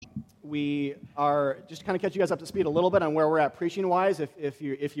we are just to kind of catch you guys up to speed a little bit on where we're at preaching-wise. If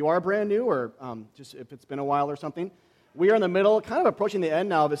you are brand new or just if it's been a while or something, we are in the middle, kind of approaching the end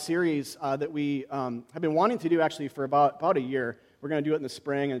now of a series that we have been wanting to do actually for about a year. We're going to do it in the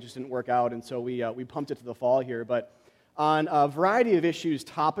spring, and it just didn't work out, and so we pumped it to the fall here. But on a variety of issues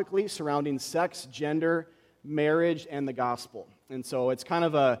topically surrounding sex, gender, marriage, and the gospel. And so it's kind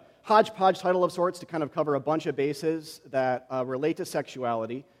of a hodgepodge title of sorts to kind of cover a bunch of bases that relate to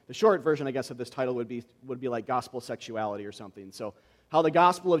sexuality. The short version, I guess, of this title would be like gospel sexuality or something. So how the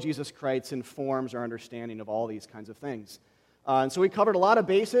gospel of Jesus Christ informs our understanding of all these kinds of things. And so we covered a lot of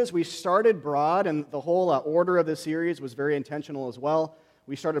bases. We started broad, and the whole order of this series was very intentional as well.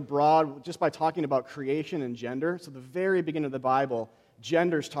 We started broad just by talking about creation and gender. So the very beginning of the Bible,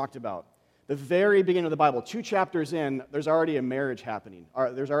 gender's talked about. The very beginning of the Bible, 2 chapters in, there's already a marriage happening.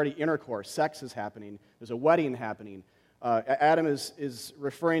 There's already intercourse. Sex is happening. There's a wedding happening. Adam is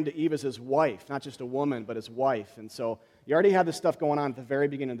referring to Eve as his wife, not just a woman, but his wife. And so you already have this stuff going on at the very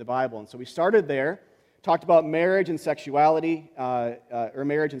beginning of the Bible. And so we started there, talked about marriage and sexuality, or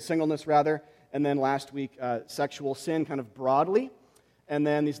marriage and singleness, rather. And then last week, sexual sin kind of broadly. And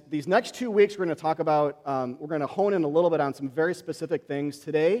then these next 2 weeks, we're going to talk about, we're going to hone in a little bit on some very specific things.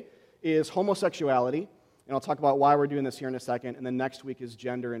 Today is homosexuality, and I'll talk about why we're doing this here in a second. And then next week is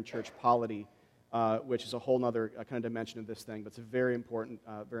gender and church polity, which is a whole other kind of dimension of this thing, but it's a very important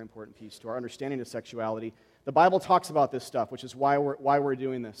piece to our understanding of sexuality. The Bible talks about this stuff, which is why we're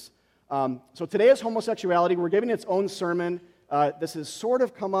doing this. So today is homosexuality. We're giving its own sermon. This has sort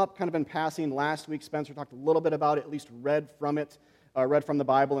of come up kind of in passing last week. Spencer talked a little bit about it, at least read from the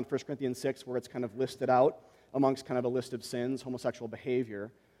Bible in 1 Corinthians 6, where it's kind of listed out amongst kind of a list of sins, homosexual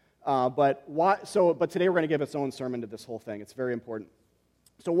behavior. But today we're going to give its own sermon to this whole thing. It's very important.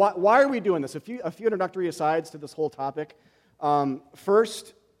 So why are we doing this? A few introductory asides to this whole topic.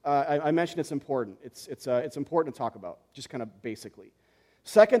 First, I mentioned it's important. It's important to talk about, just kind of basically.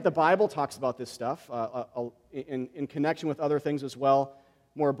 Second, the Bible talks about this stuff in connection with other things as well.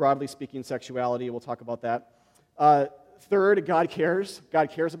 More broadly speaking, sexuality. We'll talk about that. Third, God cares. God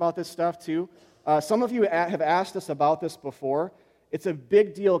cares about this stuff too. Some of you have asked us about this before. It's a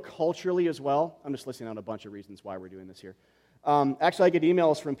big deal culturally as well. I'm just listing out a bunch of reasons why we're doing this here. Actually, I get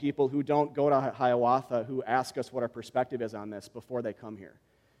emails from people who don't go to Hiawatha who ask us what our perspective is on this before they come here.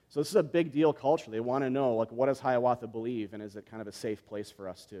 So this is a big deal culturally. They want to know, like, what does Hiawatha believe, and is it kind of a safe place for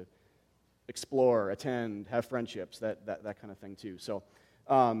us to explore, attend, have friendships, that kind of thing too. So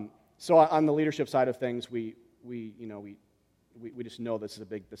on the leadership side of things, we just know this is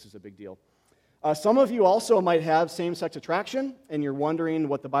a big deal. Some of you also might have same-sex attraction, and you're wondering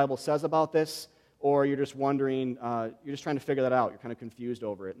what the Bible says about this, or you're just wondering, you're just trying to figure that out. You're kind of confused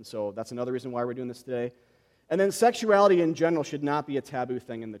over it, and so that's another reason why we're doing this today. And then sexuality in general should not be a taboo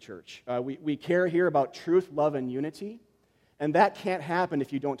thing in the church. We care here about truth, love, and unity, and that can't happen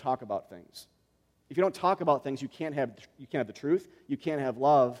if you don't talk about things. If you don't talk about things, you can't have the truth, you can't have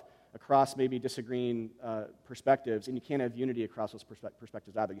love across maybe disagreeing perspectives, and you can't have unity across those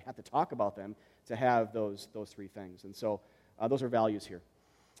perspectives either. You have to talk about them to have those three things. And so those are values here.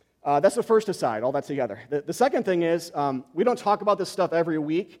 That's the first aside, all that together. The second thing is we don't talk about this stuff every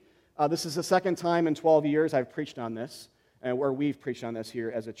week. This is the second time in 12 years I've preached on this, and where we've preached on this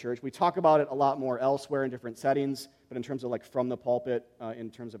here as a church. We talk about it a lot more elsewhere in different settings, but in terms of like from the pulpit, in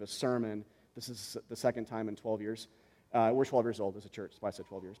terms of a sermon, this is the second time in 12 years. We're 12 years old as a church, that's why I said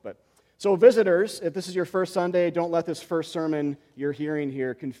 12 years. So visitors, if this is your first Sunday, don't let this first sermon you're hearing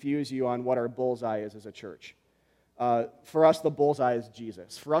here confuse you on what our bullseye is as a church. For us, the bullseye is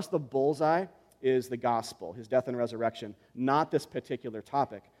Jesus. For us, the bullseye is the gospel, his death and resurrection, not this particular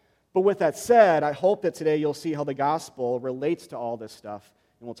topic. But with that said, I hope that today you'll see how the gospel relates to all this stuff,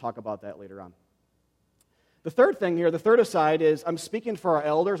 and we'll talk about that later on. The third thing here, the third aside, is I'm speaking for our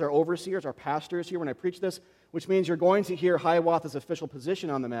elders, our overseers, our pastors here when I preach this, which means you're going to hear Hiawatha's official position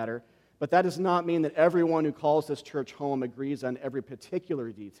on the matter, but that does not mean that everyone who calls this church home agrees on every particular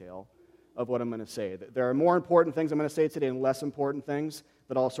detail of what I'm going to say. There are more important things I'm going to say today and less important things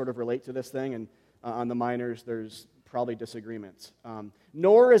that all sort of relate to this thing, and on the minors, there's probably disagreements.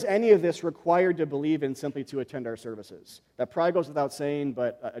 Nor is any of this required to believe in simply to attend our services. That probably goes without saying,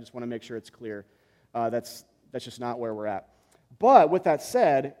 but I just want to make sure it's clear. That's just not where we're at. But with that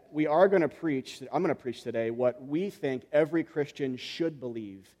said, I'm going to preach today what we think every Christian should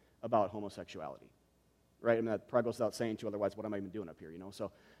believe about homosexuality. Right? I mean, that probably goes without saying too, otherwise what am I even doing up here,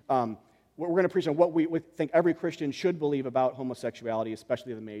 So we're going to preach on what we think every Christian should believe about homosexuality,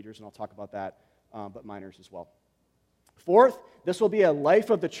 especially the majors, and I'll talk about that, but minors as well. Fourth, this will be a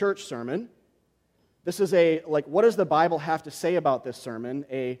life of the church sermon. This is what does the Bible have to say about this sermon?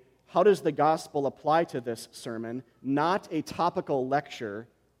 A how does the gospel apply to this sermon? Not a topical lecture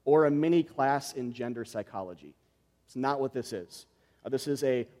or a mini class in gender psychology. It's not what this is. This is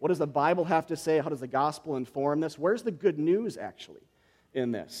what does the Bible have to say? How does the gospel inform this? Where's the good news, actually,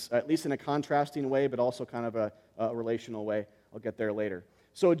 in this? At least in a contrasting way, but also kind of a relational way. I'll get there later.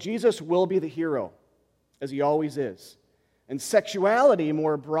 So Jesus will be the hero, as he always is. And sexuality,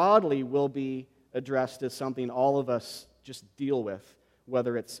 more broadly, will be addressed as something all of us just deal with,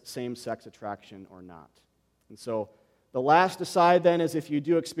 whether it's same-sex attraction or not. And so the last aside, then, is if you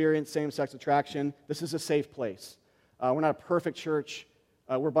do experience same-sex attraction, this is a safe place. We're not a perfect church.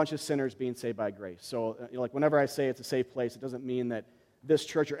 We're a bunch of sinners being saved by grace. So, like, whenever I say it's a safe place, it doesn't mean that this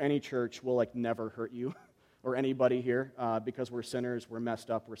church or any church will, like, never hurt you or anybody here because we're sinners, we're messed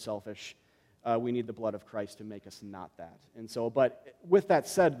up, we're selfish. We need the blood of Christ to make us not that. And so, but with that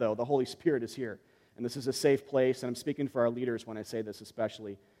said, though, the Holy Spirit is here. And this is a safe place, and I'm speaking for our leaders when I say this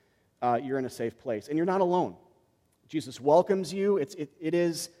especially. You're in a safe place, and you're not alone. Jesus welcomes you. It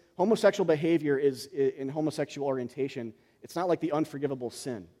is homosexual behavior is in homosexual orientation. It's not like the unforgivable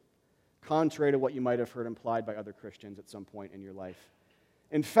sin, contrary to what you might have heard implied by other Christians at some point in your life.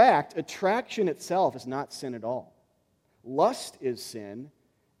 In fact, attraction itself is not sin at all. Lust is sin,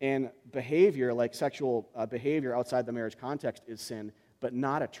 and behavior, like sexual behavior outside the marriage context, is sin, but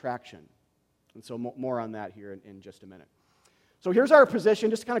not attraction. And so more on that here in just a minute. So here's our position,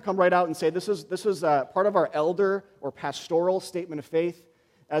 just to kind of come right out and say this is part of our elder or pastoral statement of faith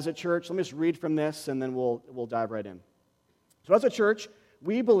as a church. Let me just read from this, and then we'll dive right in. So as a church,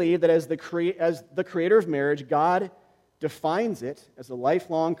 we believe that as the creator of marriage, God defines it as a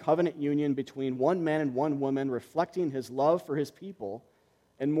lifelong covenant union between one man and one woman, reflecting his love for his people,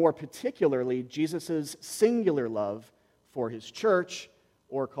 and more particularly, Jesus' singular love for his church,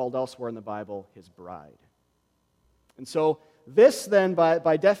 or called elsewhere in the Bible, his bride. And so this then,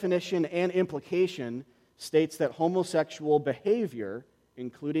 by definition and implication, states that homosexual behavior,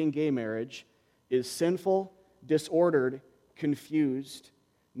 including gay marriage, is sinful, disordered, confused,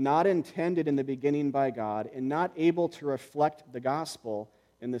 not intended in the beginning by God, and not able to reflect the gospel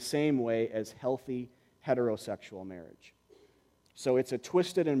in the same way as healthy heterosexual marriage. So it's a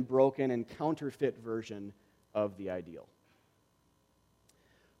twisted and broken and counterfeit version of the ideal.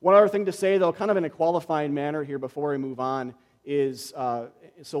 One other thing to say, though, kind of in a qualifying manner here before we move on, is, so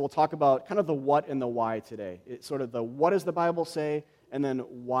we'll talk about kind of the what and the why today. It's sort of the what does the Bible say, and then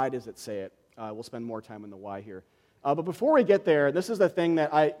why does it say it. We'll spend more time on the why here. But before we get there, this is the thing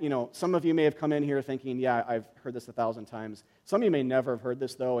that some of you may have come in here thinking, yeah, I've heard this 1,000 times. Some of you may never have heard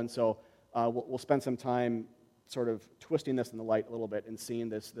this, though, and so we'll spend some time sort of twisting this in the light a little bit and seeing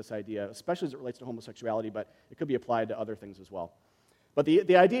this idea, especially as it relates to homosexuality, but it could be applied to other things as well. But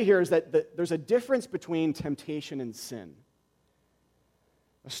the idea here is that there's a difference between temptation and sin.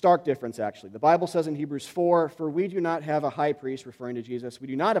 A stark difference, actually. The Bible says in Hebrews 4, "For we do not have a high priest," referring to Jesus, "we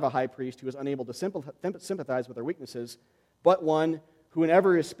do not have a high priest who is unable to sympathize with our weaknesses, but one who in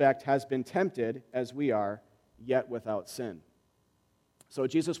every respect has been tempted as we are, yet without sin." So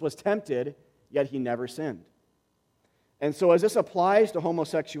Jesus was tempted, yet he never sinned. And so as this applies to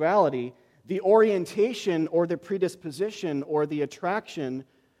homosexuality, the orientation or the predisposition or the attraction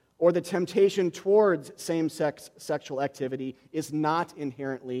or the temptation towards same-sex sexual activity is not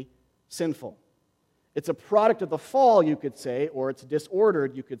inherently sinful. It's a product of the fall, you could say, or it's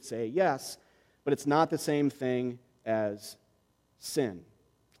disordered, you could say, yes, but it's not the same thing as sin.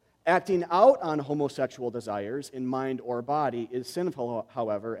 Acting out on homosexual desires in mind or body is sinful,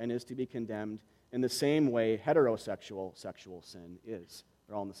 however, and is to be condemned in the same way heterosexual sexual sin is.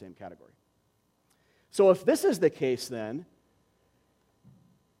 They're all in the same category. So if this is the case, then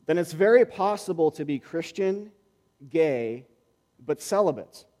it's very possible to be Christian, gay, but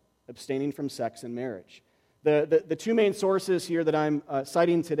celibate, abstaining from sex and marriage. The two main sources here that I'm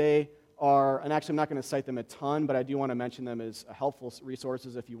citing today are, and actually I'm not going to cite them a ton, but I do want to mention them as helpful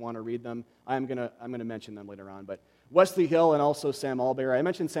resources if you want to read them. I'm going to mention them later on. But Wesley Hill and also Sam Allberry. I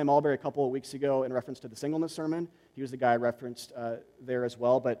mentioned Sam Allberry a couple of weeks ago in reference to the singleness sermon. He was the guy I referenced there as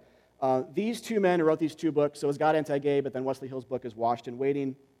well. But these two men who wrote these two books, so is God Anti-Gay, but then Wesley Hill's book is Washed and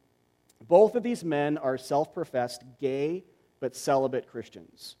Waiting. Both of these men are self-professed gay but celibate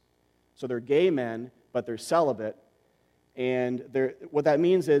Christians. So they're gay men, but they're celibate. And what that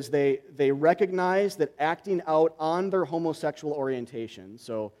means is they recognize that acting out on their homosexual orientation,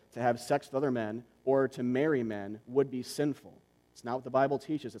 so to have sex with other men or to marry men, would be sinful. It's not what the Bible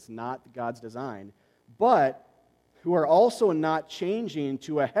teaches. It's not God's design. But who are also not changing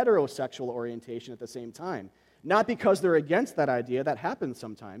to a heterosexual orientation at the same time. Not because they're against that idea, that happens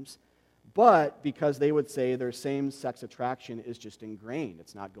sometimes, but because they would say their same-sex attraction is just ingrained.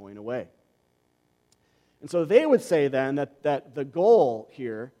 It's not going away. And so they would say then that the goal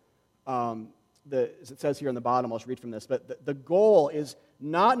here, as it says here on the bottom, I'll just read from this, but the goal is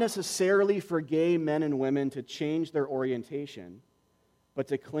not necessarily for gay men and women to change their orientation, but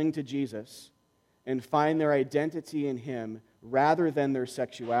to cling to Jesus and find their identity in Him rather than their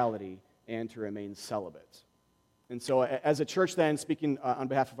sexuality, and to remain celibate. And so as a church then, speaking on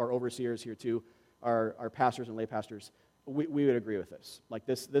behalf of our overseers here too, our pastors and lay pastors, we would agree with this. Like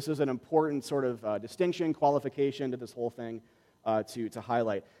this is an important sort of distinction, qualification to this whole thing to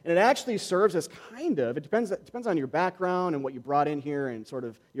highlight. And it actually serves as it depends on your background and what you brought in here and sort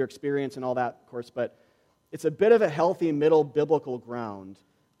of your experience and all that, of course, but it's a bit of a healthy middle biblical ground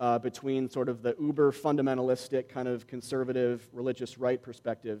between sort of the uber fundamentalistic kind of conservative religious right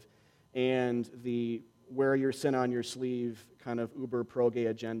perspective and the wear your sin on your sleeve kind of uber pro-gay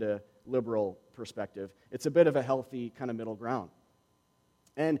agenda liberal perspective. It's a bit of a healthy kind of middle ground.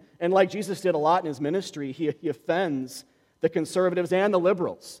 And like Jesus did a lot in his ministry, he offends the conservatives and the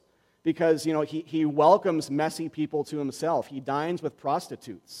liberals because, he welcomes messy people to himself. He dines with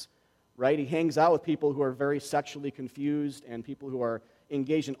prostitutes, right? He hangs out with people who are very sexually confused and people who are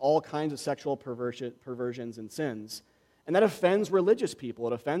engaged in all kinds of sexual perversions and sins. And that offends religious people.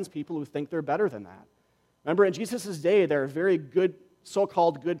 It offends people who think they're better than that. Remember, in Jesus' day, there are very good,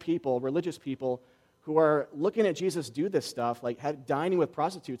 so-called good people, religious people, who are looking at Jesus do this stuff, like dining with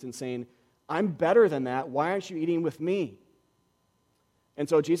prostitutes and saying, I'm better than that. Why aren't you eating with me? And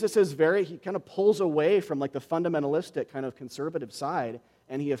so Jesus he kind of pulls away from like the fundamentalistic kind of conservative side,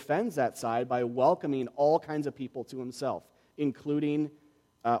 and he offends that side by welcoming all kinds of people to himself, including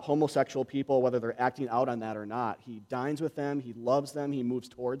homosexual people, whether they're acting out on that or not. He dines with them, he loves them, he moves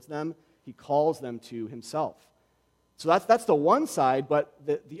towards them, he calls them to himself. So that's the one side, but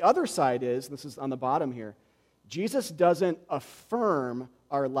the other side is, this is on the bottom here, Jesus doesn't affirm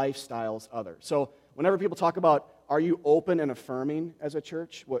our lifestyles other. So whenever people talk about, are you open and affirming as a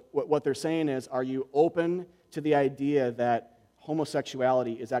church? What they're saying is, are you open to the idea that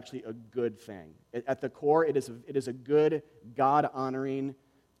homosexuality is actually a good thing? At the core, it is a good, God-honoring,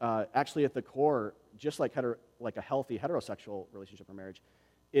 actually at the core, just like a healthy heterosexual relationship or marriage,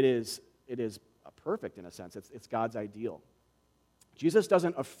 it is perfect in a sense. It's God's ideal. Jesus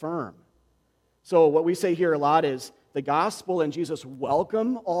doesn't affirm. So what we say here a lot is the gospel and Jesus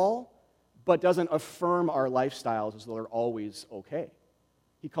welcome all, but doesn't affirm our lifestyles as though they're always okay.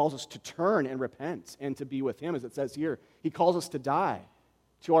 He calls us to turn and repent and to be with Him, as it says here. He calls us to die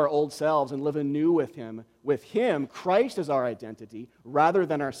to our old selves and live anew with Him. With Him, Christ is our identity rather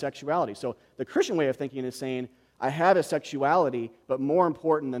than our sexuality. So the Christian way of thinking is saying, I have a sexuality, but more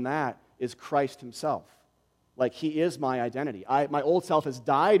important than that is Christ Himself. Like He is my identity. My old self has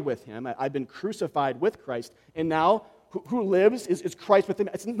died with Him. I've been crucified with Christ, and now who lives is Christ within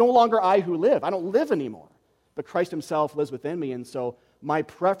me. It's no longer I who live. I don't live anymore, but Christ Himself lives within me, and so my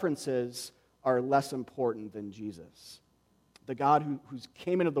preferences are less important than Jesus, the God who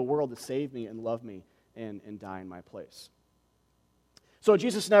came into the world to save me and love me and die in my place. So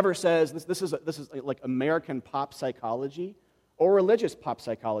Jesus never says, this is like American pop psychology, or religious pop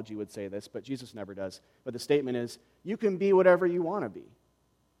psychology would say this, but Jesus never does. But the statement is, you can be whatever you want to be.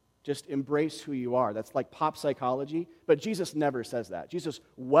 Just embrace who you are. That's like pop psychology, but Jesus never says that. Jesus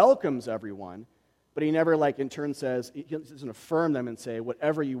welcomes everyone, but He never in turn says, He doesn't affirm them and say,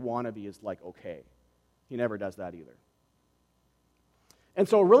 whatever you want to be is okay. He never does that either. And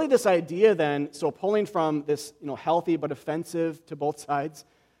so really this idea then, so pulling from this healthy but offensive to both sides,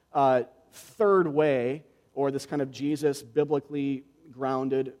 third way, or this kind of Jesus biblically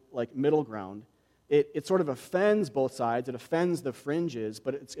grounded, middle ground, it sort of offends both sides. It offends the fringes,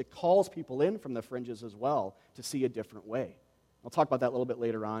 but it calls people in from the fringes as well to see a different way. I'll talk about that a little bit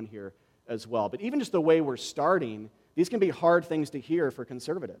later on here as well. But even just the way we're starting, these can be hard things to hear for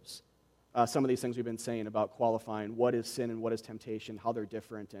conservatives. Some of these things we've been saying about qualifying what is sin and what is temptation, how they're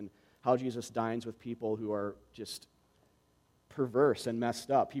different, and how Jesus dines with people who are just perverse and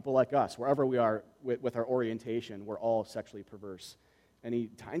messed up. People like us, wherever we are with our orientation, we're all sexually perverse. And He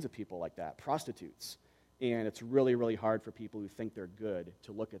dines with people like that, prostitutes. And it's really, really hard for people who think they're good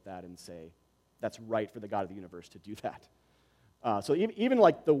to look at that and say, that's right for the God of the universe to do that. So even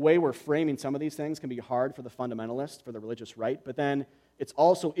the way we're framing some of these things can be hard for the fundamentalists, for the religious right, but then it's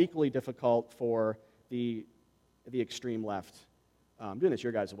also equally difficult for the extreme left. I'm doing this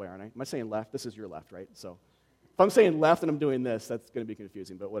your guys' way, aren't I? Am I saying left? This is your left, right? So if I'm saying left and I'm doing this, that's going to be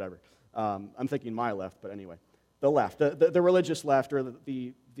confusing, but whatever. I'm thinking my left, but anyway. The left, the religious left, or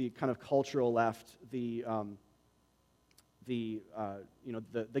the kind of cultural left, the the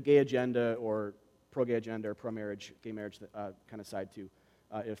gay agenda or pro-gay agenda or pro-marriage, gay marriage kind of side too.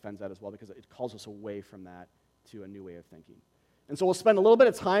 It offends that as well because it calls us away from that to a new way of thinking. And so we'll spend a little bit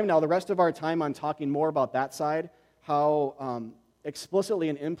of time now, the rest of our time, on talking more about that side, how explicitly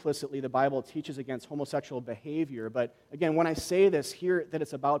and implicitly the Bible teaches against homosexual behavior. But again, when I say this, hear that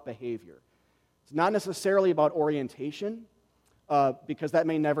it's about behavior. It's not necessarily about orientation, because that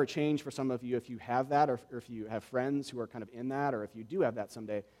may never change for some of you if you have that, or if you have friends who are kind of in that, or if you do have that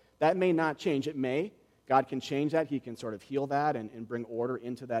someday. That may not change. It may. God can change that. He can sort of heal that and bring order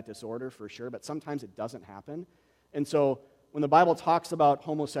into that disorder for sure, but sometimes it doesn't happen. And so when the Bible talks about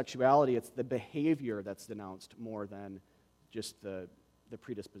homosexuality, it's the behavior that's denounced more than just the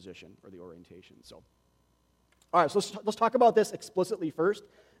predisposition or the orientation. So, all right, so let's talk about this explicitly first.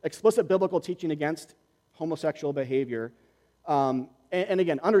 Explicit biblical teaching against homosexual behavior. And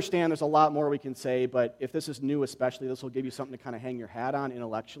again, understand there's a lot more we can say, but if this is new especially, this will give you something to kind of hang your hat on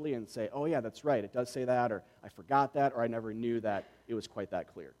intellectually and say, oh yeah, that's right, it does say that, or I forgot that, or I never knew that it was quite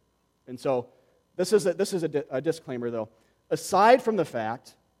that clear. And so this is a disclaimer, though. Aside from the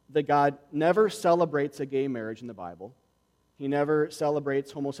fact that God never celebrates a gay marriage in the Bible, He never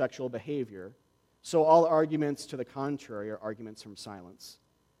celebrates homosexual behavior, so all arguments to the contrary are arguments from silence.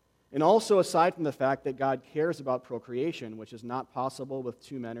 And also, aside from the fact that God cares about procreation, which is not possible with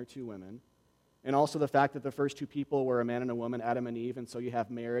two men or two women, and also the fact that the first two people were a man and a woman, Adam and Eve, and so you have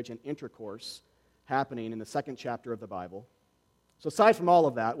marriage and intercourse happening in the second chapter of the Bible. So aside from all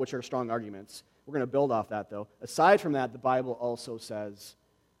of that, which are strong arguments, we're going to build off that, though. Aside from that, the Bible also says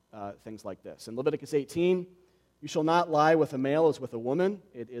things like this. In Leviticus 18, you shall not lie with a male as with a woman.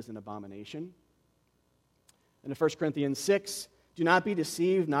 It is an abomination. And in 1 Corinthians 6, do not be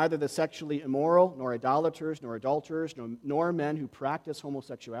deceived, neither the sexually immoral, nor idolaters, nor adulterers, nor men who practice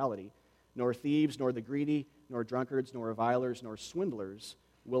homosexuality, nor thieves, nor the greedy, nor drunkards, nor revilers, nor swindlers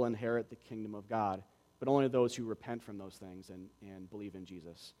will inherit the kingdom of God, but only those who repent from those things and believe in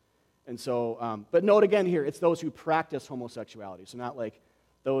Jesus. And so, but note again here, it's those who practice homosexuality, so not like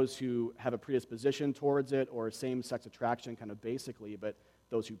those who have a predisposition towards it or same-sex attraction kind of basically, but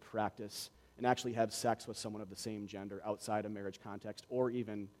those who practice and actually have sex with someone of the same gender outside a marriage context or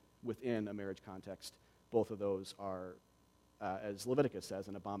even within a marriage context. Both of those are, as Leviticus says,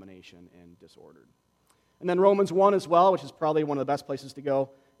 an abomination and disordered. And then Romans 1 as well, which is probably one of the best places to go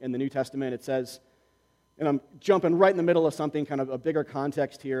in the New Testament. It says, and I'm jumping right in the middle of something, kind of a bigger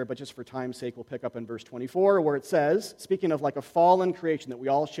context here, but just for time's sake, we'll pick up in verse 24, where it says, speaking of like a fallen creation that we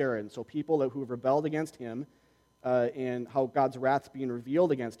all share in, so people who have rebelled against Him and how God's wrath is being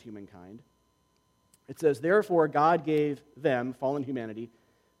revealed against humankind. It says, therefore God gave them, fallen humanity,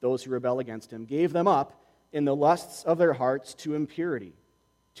 those who rebel against Him, gave them up in the lusts of their hearts to impurity,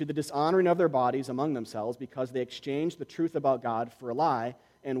 to the dishonoring of their bodies among themselves, because they exchanged the truth about God for a lie,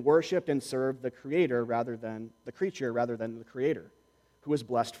 and worshipped and served the creature rather than the Creator, who is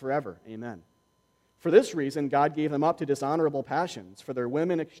blessed forever. Amen. For this reason, God gave them up to dishonorable passions, for their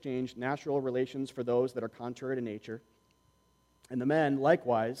women exchanged natural relations for those that are contrary to nature. And the men,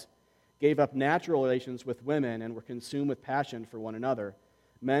 likewise, gave up natural relations with women and were consumed with passion for one another,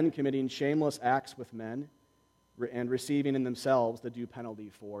 men committing shameless acts with men and receiving in themselves the due penalty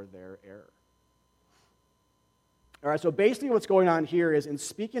for their error. All right, so basically what's going on here is in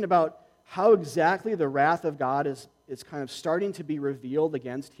speaking about how exactly the wrath of God is kind of starting to be revealed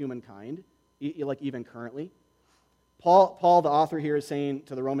against humankind, like even currently. Paul, the author here, is saying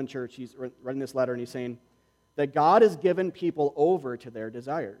to the Roman church, he's writing this letter, and he's saying that God has given people over to their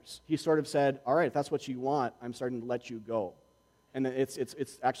desires. He sort of said, all right, if that's what you want, I'm starting to let you go. And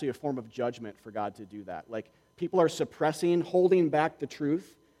it's actually a form of judgment for God to do that. Like, people are suppressing, holding back the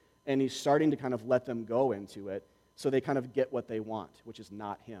truth, and He's starting to kind of let them go into it. So they kind of get what they want, which is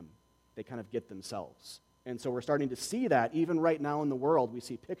not Him. They kind of get themselves. And so we're starting to see that even right now in the world. We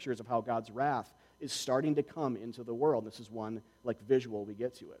see pictures of how God's wrath is starting to come into the world. This is one like visual we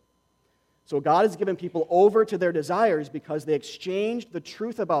get to it. So God has given people over to their desires because they exchanged the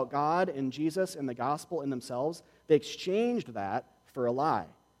truth about God and Jesus and the gospel in themselves. They exchanged that for a lie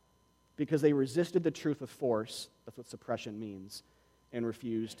because they resisted the truth with force. That's what suppression means, and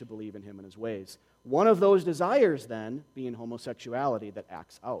refused to believe in Him and His ways. One of those desires, then, being homosexuality that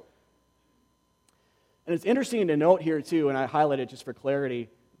acts out. And it's interesting to note here, too, and I highlight it just for clarity,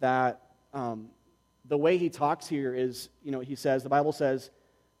 that the way he talks here is, he says, the Bible says,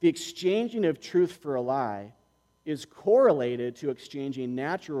 the exchanging of truth for a lie is correlated to exchanging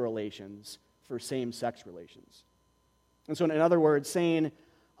natural relations for same-sex relations. And so, in other words, saying,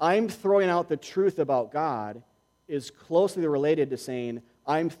 I'm throwing out the truth about God is closely related to saying,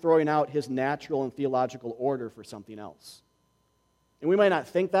 I'm throwing out His natural and theological order for something else. And we might not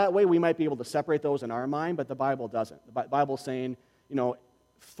think that way. We might be able to separate those in our mind, but the Bible doesn't. The Bible's saying,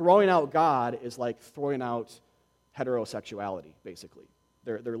 throwing out God is like throwing out heterosexuality, basically.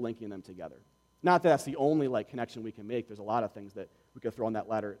 They're linking them together. Not that that's the only connection we can make. There's a lot of things that we could throw in that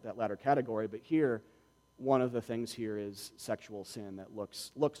latter category, but here, one of the things here is sexual sin that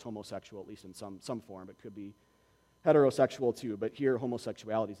looks homosexual, at least in some form. It could be heterosexual too, but here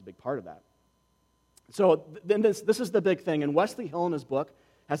homosexuality is a big part of that. So then this is the big thing, and Wesley Hill in his book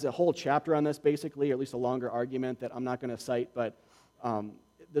has a whole chapter on this, basically, or at least a longer argument that I'm not going to cite, but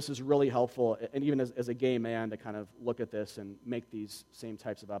this is really helpful, and even as a gay man, to kind of look at this and make these same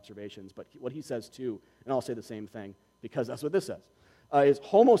types of observations. But what he says too, and I'll say the same thing, because that's what this says, is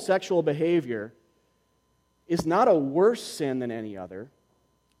homosexual behavior is not a worse sin than any other.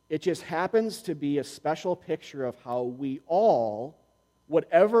 It just happens to be a special picture of how we all,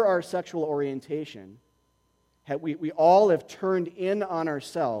 whatever our sexual orientation, we all have turned in on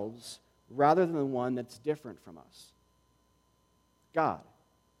ourselves rather than the one that's different from us, God.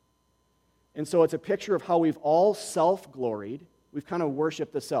 And so it's a picture of how we've all self-gloried. We've kind of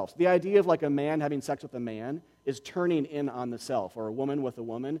worshipped the self. So the idea of a man having sex with a man is turning in on the self, or a woman with a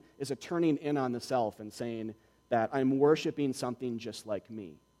woman is a turning in on the self and saying that I'm worshiping something just like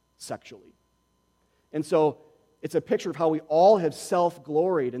me, sexually. And so it's a picture of how we all have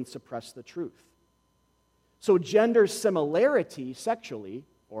self-gloried and suppressed the truth. So gender similarity sexually,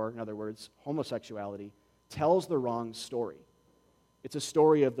 or in other words, homosexuality, tells the wrong story. It's a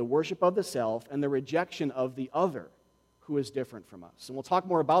story of the worship of the self and the rejection of the other who is different from us. And we'll talk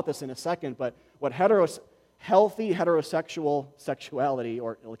more about this in a second, but what healthy heterosexual sexuality,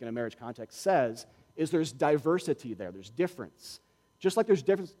 or in a marriage context, says is there's diversity there, there's difference. Just like there's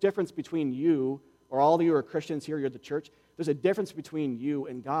difference between you, or all of you are Christians here, you're at the church, there's a difference between you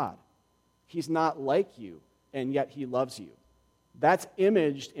and God. He's not like you, and yet he loves you. That's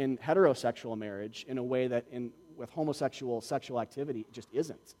imaged in heterosexual marriage in a way that with homosexual sexual activity, it just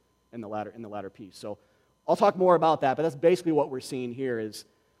isn't in the latter piece. So I'll talk more about that, but that's basically what we're seeing here is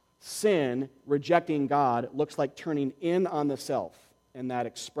sin, rejecting God, looks like turning in on the self, and that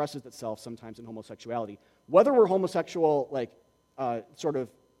expresses itself sometimes in homosexuality. Whether we're homosexual, or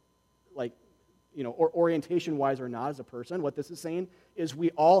orientation-wise or not as a person, what this is saying is we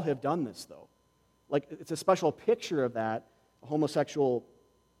all have done this, though. It's a special picture of that. A homosexual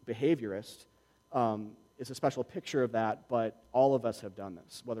behaviorist is a special picture of that, but all of us have done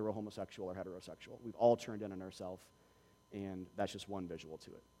this, whether we're homosexual or heterosexual. We've all turned in on ourselves, and that's just one visual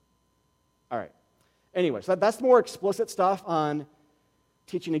to it. All right. Anyway, so that's more explicit stuff on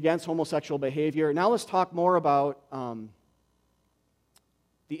teaching against homosexual behavior. Now let's talk more about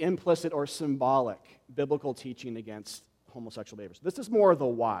the implicit or symbolic biblical teaching against homosexual behavior. So this is more of the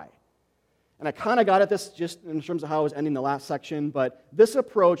why. And I kind of got at this just in terms of how I was ending the last section, but this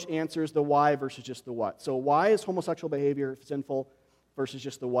approach answers the why versus just the what. So why is homosexual behavior sinful versus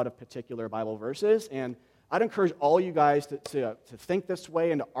just the what of particular Bible verses? And I'd encourage all you guys to think this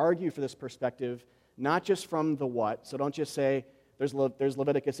way and to argue for this perspective, not just from the what. So don't just say, there's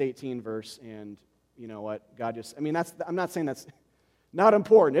Leviticus 18 verse, and you know what, God just, I'm not saying that's not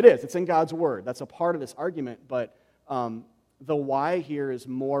important. It is. It's in God's Word. That's a part of this argument, but the why here is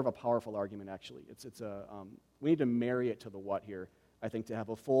more of a powerful argument, actually. We need to marry it to the what here, I think, to have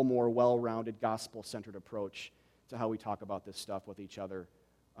a full, more well-rounded, gospel-centered approach to how we talk about this stuff with each other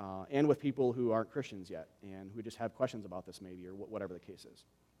and with people who aren't Christians yet and who just have questions about this maybe, or whatever the case is.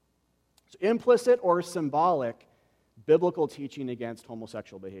 So implicit or symbolic biblical teaching against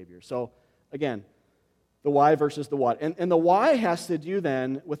homosexual behavior. So again, the why versus the what. And the why has to do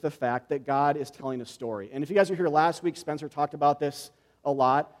then with the fact that God is telling a story. And if you guys were here last week, Spencer talked about this a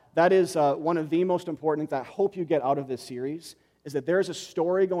lot. That is one of the most important things I hope you get out of this series, is that there's a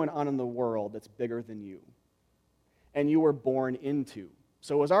story going on in the world that's bigger than you. And you were born into.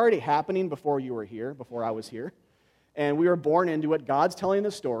 So it was already happening before you were here, before I was here. And we were born into it. God's telling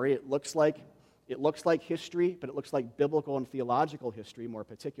the story. It looks like history, but it looks like biblical and theological history more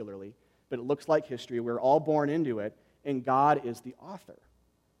particularly. But it looks like history. We're all born into it, and God is the author.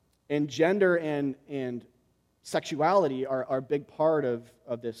 And gender and sexuality are a big part of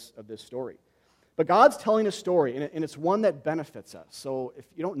this story. But God's telling a story, and it's one that benefits us. So if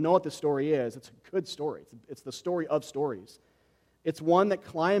you don't know what the story is, it's a good story. It's the story of stories. It's one that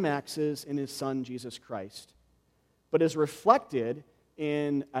climaxes in His Son, Jesus Christ, but is reflected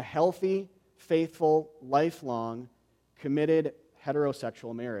in a healthy, faithful, lifelong, committed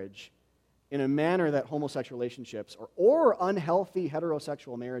heterosexual marriage in a manner that homosexual relationships or unhealthy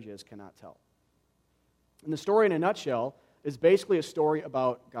heterosexual marriages cannot tell. And the story in a nutshell is basically a story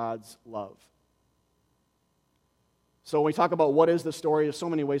about God's love. So when we talk about what is the story, there's so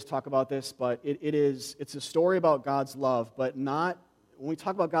many ways to talk about this, but it's a story about God's love, but not, when we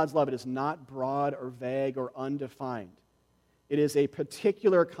talk about God's love, it is not broad or vague or undefined. It is a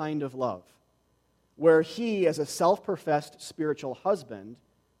particular kind of love, where he, as a self-professed spiritual husband,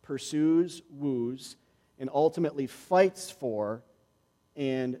 pursues, woos, and ultimately fights for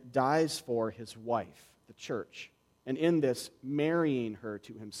and dies for his wife, the church, and in this, marrying her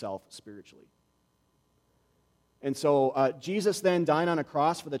to himself spiritually. And so Jesus then dying on a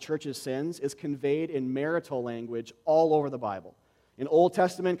cross for the church's sins is conveyed in marital language all over the Bible. In Old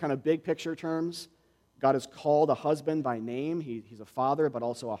Testament, kind of big picture terms, God is called a husband by name. He's a father, but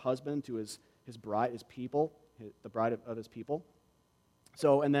also a husband to his bride, his people, the bride of his people.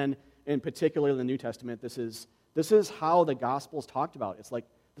 So, and then in particular in the New Testament, this is how the gospel's talked about. It's like,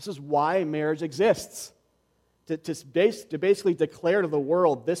 this is why marriage exists. To basically declare to the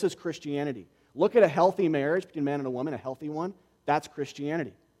world, this is Christianity. Look at a healthy marriage between a man and a woman, a healthy one. That's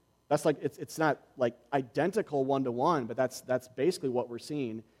Christianity. That's like, it's not like identical one-to-one, but that's basically what we're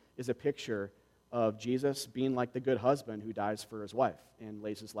seeing is a picture of Jesus being like the good husband who dies for his wife and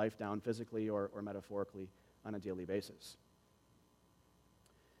lays his life down physically or metaphorically on a daily basis.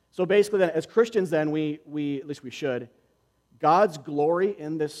 So basically, then, as Christians, then, we at least we should, God's glory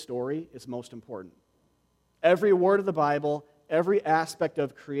in this story is most important. Every word of the Bible, every aspect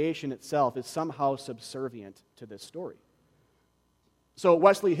of creation itself is somehow subservient to this story. So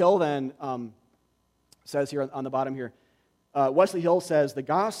Wesley Hill then says here on the bottom here, Wesley Hill says the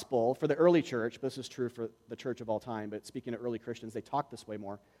gospel for the early church, but this is true for the church of all time, but speaking of early Christians, they talk this way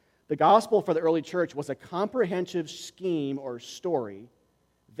more. The gospel for the early church was a comprehensive scheme or story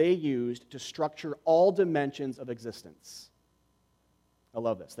they used to structure all dimensions of existence. I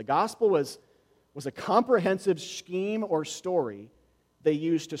love this. The gospel was a comprehensive scheme or story they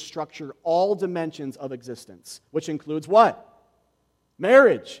used to structure all dimensions of existence, which includes what?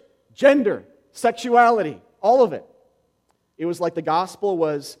 Marriage, gender, sexuality, all of it. It was like the gospel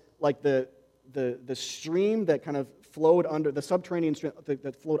was like the stream that kind of flowed under, the subterranean stream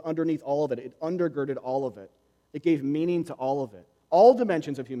that flowed underneath all of it. It undergirded all of it. It gave meaning to all of it. All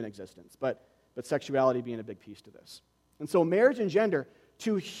dimensions of human existence, but sexuality being a big piece to this. And so marriage and gender,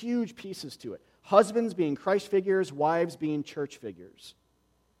 two huge pieces to it. Husbands being Christ figures, wives being church figures.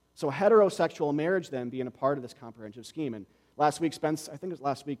 So heterosexual marriage then being a part of this comprehensive scheme. And last week, Spence, I think it was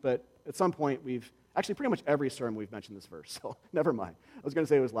last week, but at some point actually pretty much every sermon we've mentioned this verse, so never mind. I was going to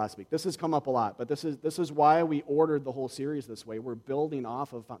say it was last week. This has come up a lot, but this is why we ordered the whole series this way. We're building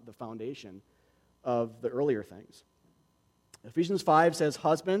off of the foundation of the earlier things. Ephesians 5 says,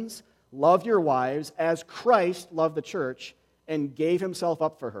 husbands, love your wives as Christ loved the church and gave himself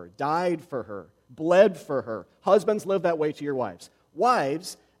up for her, died for her, bled for her. Husbands, live that way to your wives.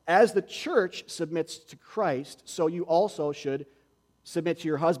 Wives, as the church submits to Christ, so you also should submit to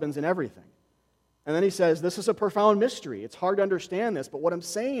your husbands in everything. And then he says, this is a profound mystery. It's hard to understand this, but what I'm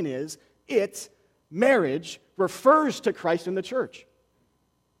saying is, marriage, refers to Christ and the church.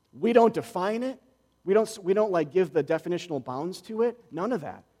 We don't define it. We don't like give the definitional bounds to it. None of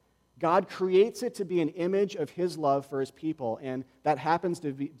that. God creates it to be an image of his love for his people, and that happens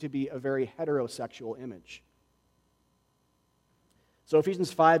to be a very heterosexual image. So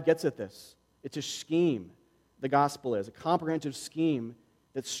Ephesians 5 gets at this. It's a scheme, the gospel is, a comprehensive scheme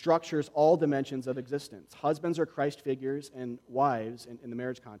that structures all dimensions of existence. Husbands are Christ figures, and wives, in the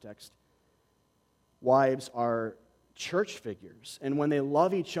marriage context, wives are church figures. And when they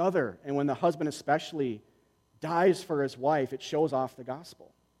love each other, and when the husband especially dies for his wife, it shows off the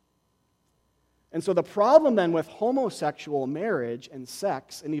gospel. And so the problem then with homosexual marriage and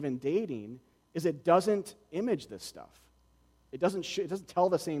sex and even dating is it doesn't image this stuff. It doesn't tell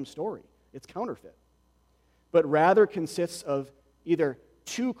the same story. It's counterfeit. But rather consists of either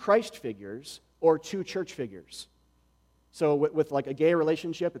two Christ figures or two church figures. So with like a gay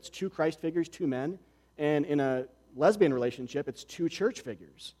relationship, it's two Christ figures, two men, and in a lesbian relationship, it's two church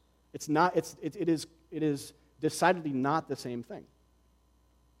figures. It is decidedly not the same thing.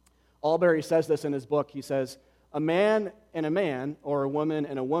 Albury says this in his book. He says, a man and a man, or a woman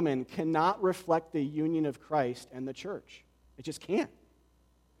and a woman, cannot reflect the union of Christ and the church. It just can't.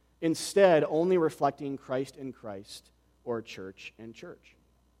 Instead, only reflecting Christ in Christ, or church and church.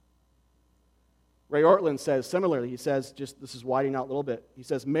 Ray Ortlund says similarly, he says, this is widening out a little bit, he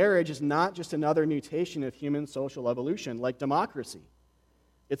says, marriage is not just another mutation of human social evolution like democracy.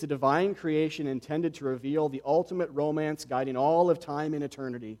 It's a divine creation intended to reveal the ultimate romance guiding all of time and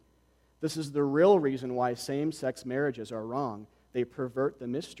eternity. This is the real reason why same-sex marriages are wrong. They pervert the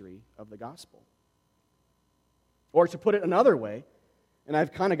mystery of the gospel. Or to put it another way, and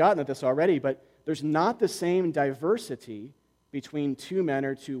I've kind of gotten at this already, but there's not the same diversity between two men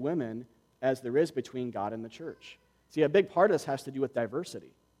or two women as there is between God and the church. See, a big part of this has to do with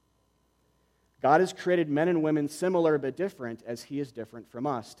diversity. God has created men and women similar but different as he is different from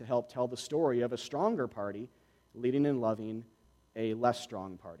us to help tell the story of a stronger party leading and loving a less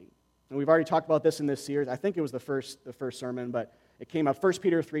strong party. And we've already talked about this in this series. I think it was the first sermon, but it came up. 1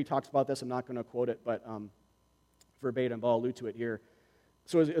 Peter 3 talks about this. I'm not going to quote it, but verbatim, but I'll allude to it here.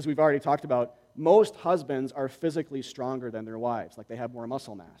 So as we've already talked about, most husbands are physically stronger than their wives. Like, they have more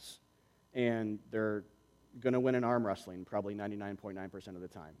muscle mass. And they're going to win in arm wrestling probably 99.9% of the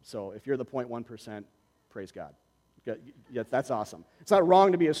time. So if you're the 0.1%, praise God. Yeah, that's awesome. It's not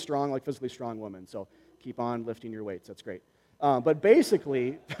wrong to be a strong, like physically strong woman. So keep on lifting your weights. That's great. But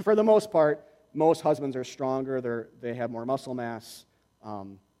basically, for the most part, most husbands are stronger. They have more muscle mass.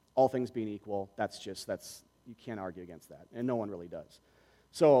 All things being equal, you can't argue against that, and no one really does.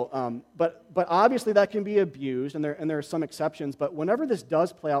 So, but obviously that can be abused, and there are some exceptions. But whenever this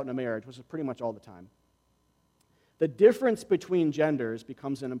does play out in a marriage, which is pretty much all the time, the difference between genders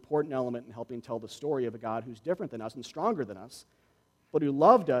becomes an important element in helping tell the story of a God who's different than us and stronger than us, but who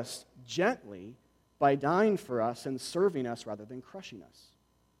loved us gently by dying for us and serving us rather than crushing us.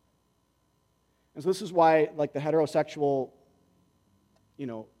 And so this is why, like, the heterosexual,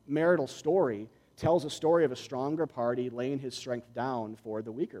 marital story tells a story of a stronger party laying his strength down for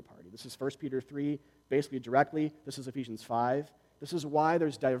the weaker party. This is 1 Peter 3, basically directly. This is Ephesians 5. This is why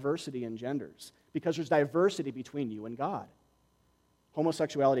there's diversity in genders, because there's diversity between you and God.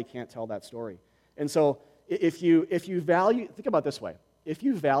 Homosexuality can't tell that story. And so if you value, think about it this way. If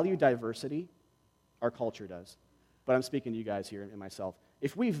you value diversity, our culture does, but I'm speaking to you guys here and myself.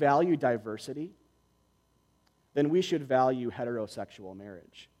 If we value diversity, then we should value heterosexual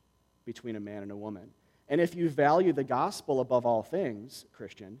marriage between a man and a woman. And if you value the gospel above all things,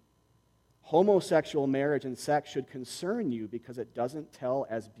 Christian, homosexual marriage and sex should concern you because it doesn't tell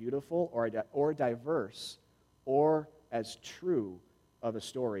as beautiful or diverse or as true of a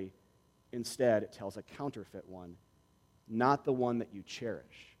story. Instead, it tells a counterfeit one, not the one that you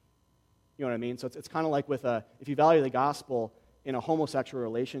cherish. You know what I mean? So it's kind of like if you value the gospel in a homosexual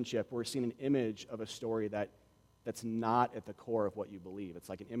relationship, we're seeing an image of a story that's not at the core of what you believe. It's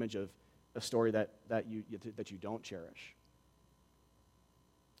like an image of a story that you don't cherish.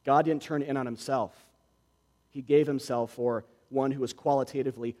 God didn't turn in on himself. He gave himself for one who was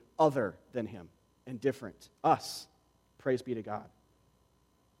qualitatively other than him and different, us. Praise be to God.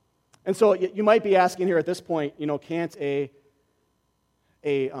 And so you might be asking here at this point, can't a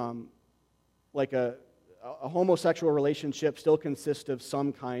homosexual relationship still consist of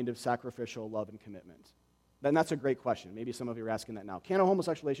some kind of sacrificial love and commitment? Then that's a great question. Maybe some of you are asking that now. Can a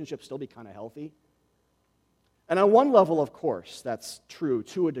homosexual relationship still be kind of healthy? And on one level, of course, that's true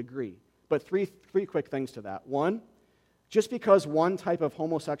to a degree. But three quick things to that. One, just because one type of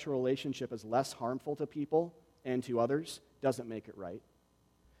homosexual relationship is less harmful to people and to others doesn't make it right.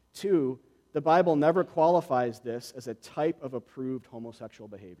 Two, the Bible never qualifies this as a type of approved homosexual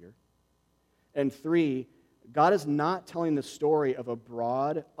behavior. And three, God is not telling the story of a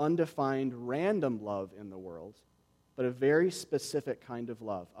broad, undefined, random love in the world, but a very specific kind of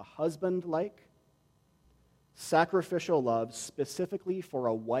love, a husband-like, sacrificial love specifically for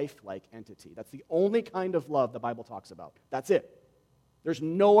a wife-like entity. That's the only kind of love the Bible talks about. That's it. There's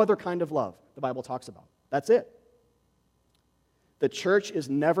no other kind of love the Bible talks about. That's it. The church is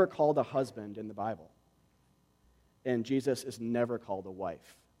never called a husband in the Bible, and Jesus is never called a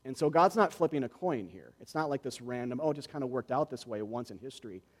wife. And so God's not flipping a coin here. It's not like this random, it just kind of worked out this way once in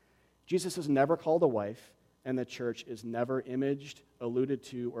history. Jesus is never called a wife, and the church is never imaged, alluded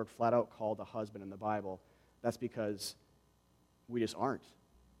to, or flat out called a husband in the Bible. That's because we just aren't,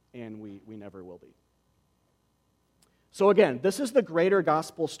 and we never will be. So again, this is the greater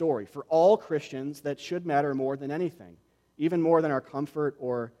gospel story for all Christians that should matter more than anything, even more than our comfort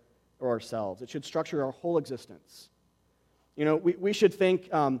or ourselves. It should structure our whole existence. We should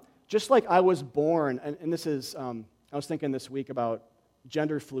think, just like I was born, and this is, I was thinking this week about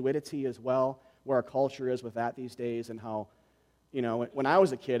gender fluidity as well, where our culture is with that these days, and how, when I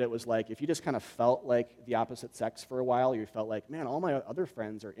was a kid, it was like, if you just kind of felt like the opposite sex for a while, you felt like, man, all my other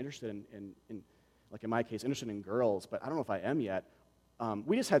friends are interested in like in my case, interested in girls, but I don't know if I am yet.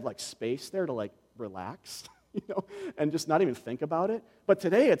 We just had like space there to like relax, and just not even think about it. But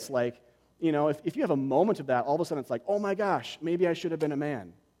today it's like, if you have a moment of that, all of a sudden it's like, oh my gosh, maybe I should have been a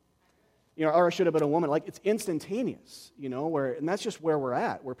man, or I should have been a woman. Like, it's instantaneous, and that's just where we're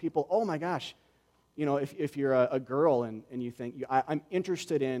at, where people, oh my gosh, if you're a girl and you think, I'm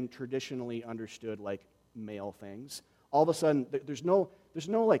interested in traditionally understood like male things, all of a sudden there's no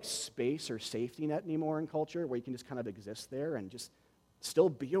like space or safety net anymore in culture where you can just kind of exist there and just still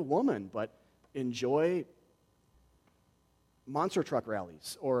be a woman, but enjoy monster truck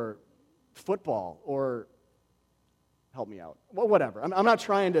rallies or football or help me out. Well, whatever. I'm not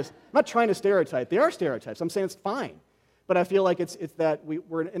trying to stereotype. There are stereotypes. I'm saying it's fine. But I feel like it's that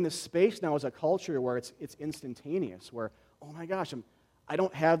we're in this space now as a culture where it's instantaneous, where, oh my gosh, I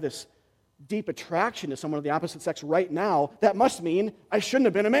don't have this deep attraction to someone of the opposite sex right now. That must mean I shouldn't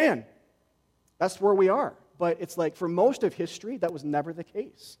have been a man. That's where we are. But it's like for most of history, that was never the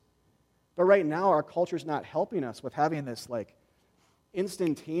case. But right now, our culture's not helping us with having this like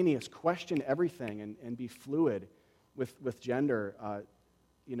instantaneous question everything and be fluid with gender,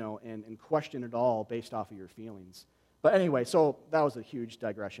 and question it all based off of your feelings. But anyway, so that was a huge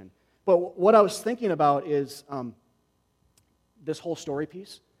digression. But what I was thinking about is this whole story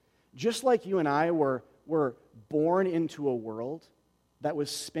piece. Just like you and I were born into a world that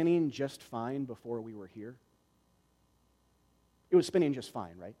was spinning just fine before we were here. It was spinning just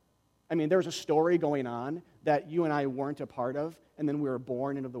fine, right? I mean, there was a story going on that you and I weren't a part of, and then we were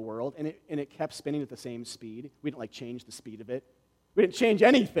born into the world, and it kept spinning at the same speed. We didn't, change the speed of it. We didn't change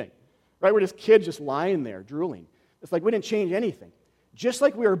anything, right? We're just kids just lying there, drooling. It's like we didn't change anything. Just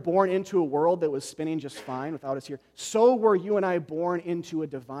like we were born into a world that was spinning just fine without us here, so were you and I born into a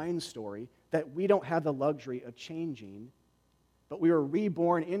divine story that we don't have the luxury of changing, but we were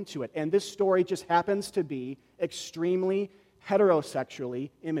reborn into it. And this story just happens to be extremely heterosexually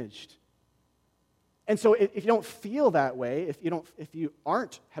imaged. And so if you don't feel that way, if you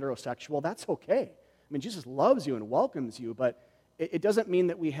aren't heterosexual, that's okay. I mean, Jesus loves you and welcomes you, but it doesn't mean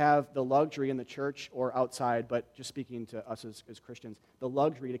that we have the luxury in the church or outside, but just speaking to us as Christians, the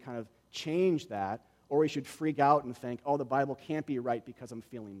luxury to kind of change that, or we should freak out and think, oh, the Bible can't be right because I'm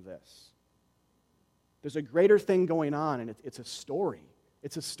feeling this. There's a greater thing going on, and it's a story.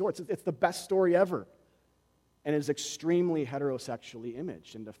 It's a story. It's the best story ever. And it is extremely heterosexually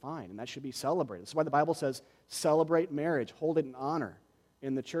imaged and defined, and that should be celebrated. That's why the Bible says, celebrate marriage, hold it in honor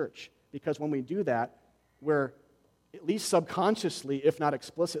in the church, because when we do that, we're at least subconsciously, if not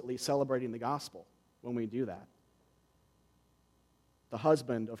explicitly, celebrating the gospel when we do that. The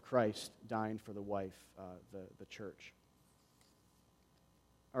husband of Christ dying for the wife, the church.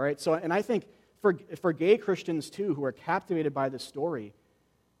 All right, so, and I think for gay Christians, too, who are captivated by this story,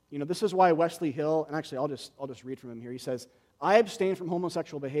 this is why Wesley Hill, and actually I'll just read from him here. He says, I abstain from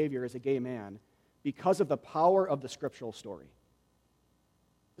homosexual behavior as a gay man because of the power of the scriptural story.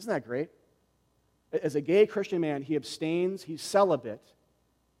 Isn't that great? As a gay Christian man, he abstains, he's celibate,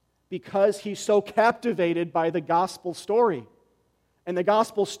 because he's so captivated by the gospel story. And the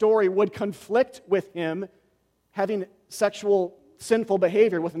gospel story would conflict with him having sexual sinful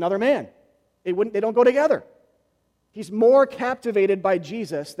behavior with another man. They don't go together. He's more captivated by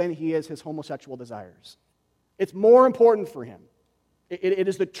Jesus than he is his homosexual desires. It's more important for him. It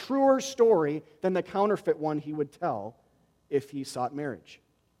is the truer story than the counterfeit one he would tell if he sought marriage.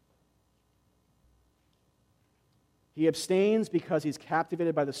 He abstains because he's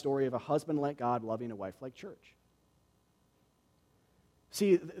captivated by the story of a husband like God loving a wife like church.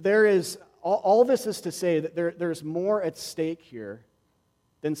 See, there is, all this is to say that there's more at stake here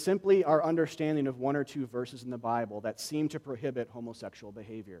than simply our understanding of one or two verses in the Bible that seem to prohibit homosexual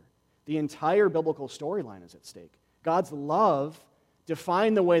behavior. The entire biblical storyline is at stake. God's love,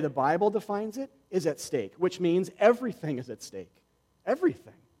 defined the way the Bible defines it, is at stake, which means everything is at stake.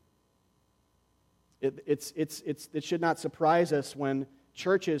 Everything. It should not surprise us when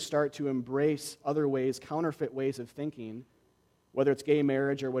churches start to embrace other ways, counterfeit ways of thinking, whether it's gay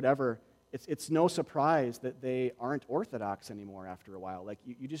marriage or whatever. It's no surprise that they aren't orthodox anymore after a while. Like,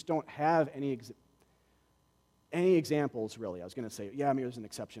 you just don't have any examples, really. I was going to say, yeah, maybe there's an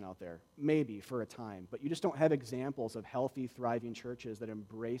exception out there. Maybe, for a time. But you just don't have examples of healthy, thriving churches that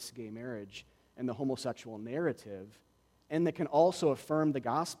embrace gay marriage and the homosexual narrative, and that can also affirm the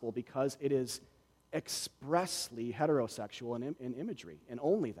gospel because it is expressly heterosexual in imagery, and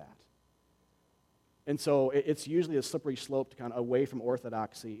only that. And so it's usually a slippery slope to kind of away from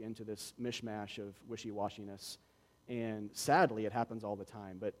orthodoxy into this mishmash of wishy-washiness. And sadly, it happens all the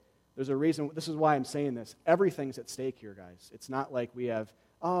time. But there's a reason. This is why I'm saying this. Everything's at stake here, guys. It's not like we have,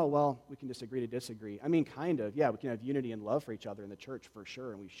 oh, well, we can just agree to disagree. I mean, kind of. Yeah, we can have unity and love for each other in the church for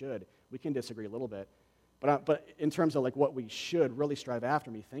sure, and we should. We can disagree a little bit. But in terms of like what we should really strive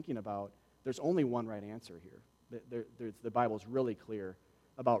after, me thinking about, there's only one right answer here. The Bible's really clear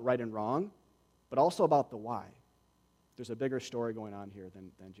about right and wrong, but also about the why. There's a bigger story going on here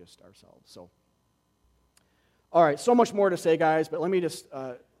than just ourselves. So, all right, so much more to say, guys, but let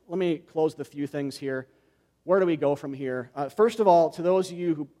me close the few things here. where do we go from here? First of all, to those of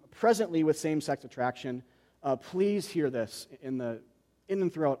you who presently with same-sex attraction, please hear this in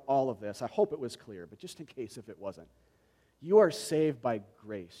and throughout all of this. I hope it was clear, but just in case if it wasn't. You are saved by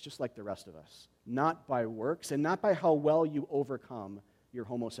grace, just like the rest of us, not by works and not by how well you overcome your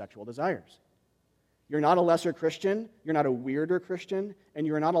homosexual desires. You're not a lesser Christian, you're not a weirder Christian, and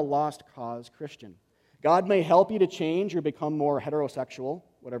you're not a lost cause Christian. God may help you to change or become more heterosexual,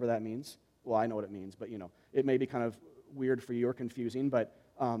 whatever that means. Well, I know what it means, but it may be kind of weird for you or confusing, but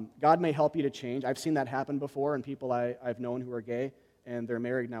God may help you to change. I've seen that happen before in people I've known who are gay, and they're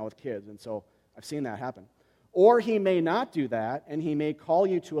married now with kids, and so I've seen that happen. Or he may not do that, and he may call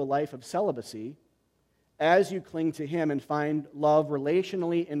you to a life of celibacy as you cling to him and find love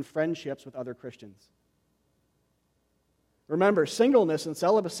relationally in friendships with other Christians. Remember, singleness and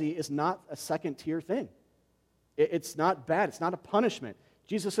celibacy is not a second-tier thing. It's not bad. It's not a punishment.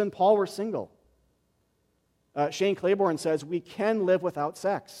 Jesus and Paul were single. Shane Claiborne says, we can live without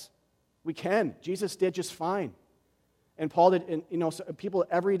sex. We can. Jesus did just fine. And Paul did, and, people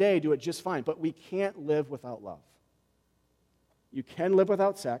every day do it just fine, but we can't live without love. You can live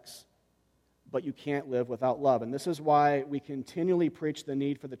without sex, but you can't live without love. And this is why we continually preach the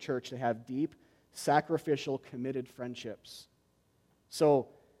need for the church to have deep, sacrificial, committed friendships. So,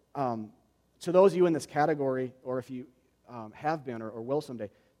 to those of you in this category, or if you have been or will someday,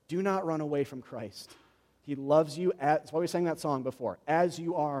 do not run away from Christ. He loves you, that's why we sang that song before. As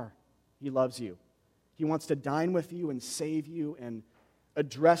you are, he loves you. He wants to dine with you and save you and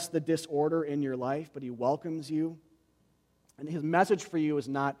address the disorder in your life, but he welcomes you. And his message for you is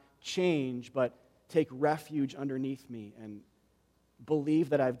not change, but take refuge underneath me and believe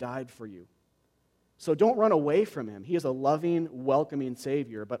that I've died for you. So don't run away from him. He is a loving, welcoming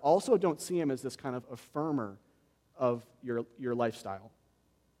Savior, but also don't see him as this kind of affirmer of your lifestyle.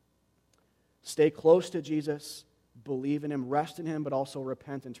 Stay close to Jesus. Believe in him, rest in him, but also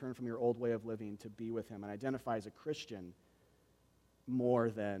repent and turn from your old way of living to be with him and identify as a Christian more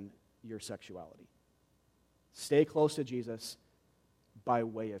than your sexuality. Stay close to Jesus by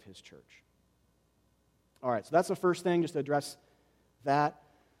way of his church. All right, so that's the first thing, just to address that.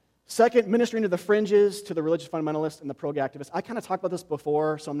 Second, ministering to the fringes, to the religious fundamentalists and the pro-activists. I kind of talked about this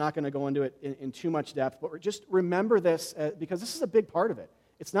before, so I'm not going to go into it in too much depth, but just remember this because this is a big part of it.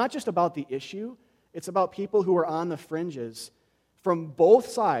 It's not just about the issue. It's about people who are on the fringes from both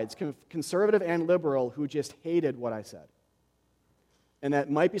sides, conservative and liberal, who just hated what I said. And that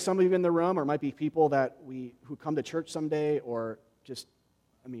might be some of you in the room, or might be people who come to church someday, or just,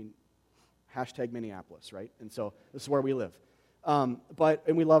 hashtag Minneapolis, right? And so this is where we live. And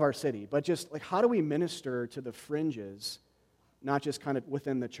we love our city. But just like, how do we minister to the fringes, not just kind of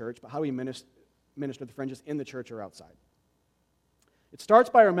within the church, but how do we minister to the fringes in the church or outside? It starts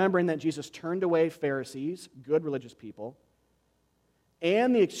by remembering that Jesus turned away Pharisees, good religious people,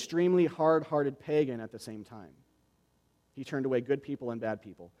 and the extremely hard-hearted pagan at the same time. He turned away good people and bad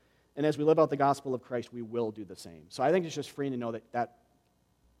people. And as we live out the gospel of Christ, we will do the same. So I think it's just freeing to know that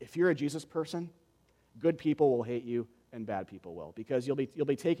if you're a Jesus person, good people will hate you and bad people will, because you'll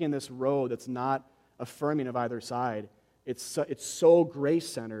be taking this road that's not affirming of either side. It's so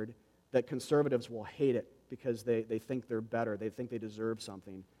grace-centered that conservatives will hate it, because they think they're better. They think they deserve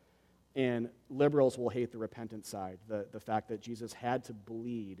something. And liberals will hate the repentant side, the fact that Jesus had to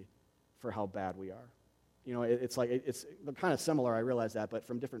bleed for how bad we are. It's kind of similar, I realize that, but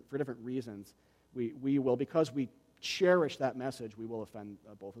for different reasons, we will, because we cherish that message, we will offend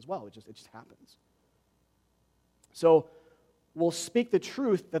both as well. It just happens. So we'll speak the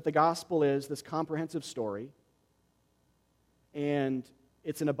truth that the gospel is this comprehensive story, and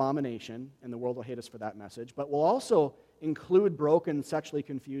it's an abomination, and the world will hate us for that message. But we'll also include broken, sexually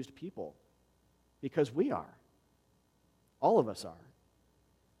confused people, because we are. All of us are.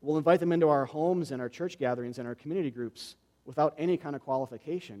 We'll invite them into our homes and our church gatherings and our community groups without any kind of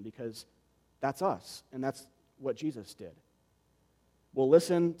qualification, because that's us, and that's what Jesus did. We'll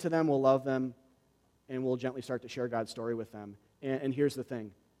listen to them, we'll love them, and we'll gently start to share God's story with them. And here's the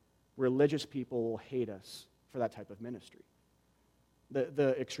thing. Religious people will hate us for that type of ministry.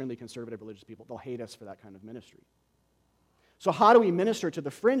 The extremely conservative religious people, they'll hate us for that kind of ministry. So how do we minister to the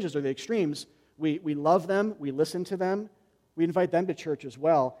fringes or the extremes? We love them, we listen to them, we invite them to church as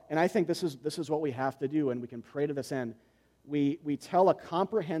well. And I think this is what we have to do, and we can pray to this end. We tell a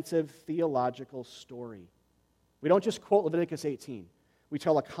comprehensive theological story. We don't just quote Leviticus 18. We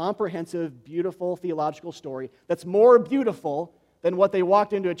tell a comprehensive, beautiful theological story that's more beautiful than what they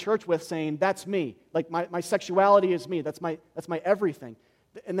walked into a church with, saying, that's me. Like, my sexuality is me. That's my everything.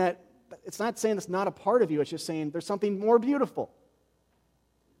 And that it's not saying it's not a part of you. It's just saying there's something more beautiful.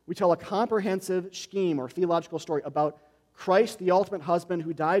 We tell a comprehensive scheme or theological story about Christ, the ultimate husband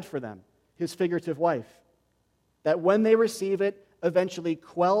who died for them, his figurative wife, that when they receive it, eventually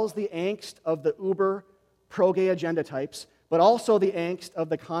quells the angst of the uber pro-gay agenda types, but also the angst of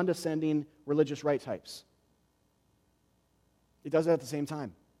the condescending religious right types. It does it at the same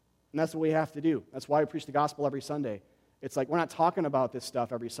time. And that's what we have to do. That's why we preach the gospel every Sunday. It's like we're not talking about this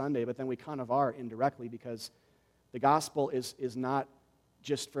stuff every Sunday, but then we kind of are indirectly, because the gospel is not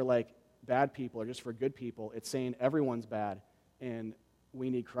just for like bad people or just for good people. It's saying everyone's bad and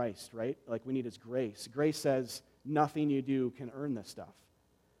we need Christ, right? Like we need his grace. Grace says nothing you do can earn this stuff.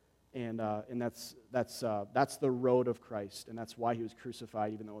 And that's the road of Christ, and that's why he was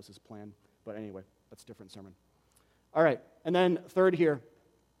crucified, even though it was his plan. But anyway, that's a different sermon. All right, and then third here,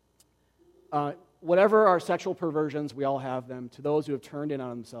 whatever our sexual perversions, we all have them. To those who have turned in on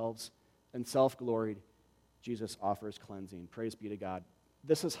themselves and self-gloried, Jesus offers cleansing. Praise be to God.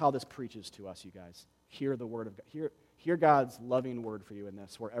 This is how this preaches to us, you guys. Hear the word of God. Hear God's loving word for you in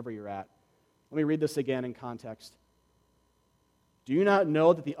this, wherever you're at. Let me read this again in context. Do you not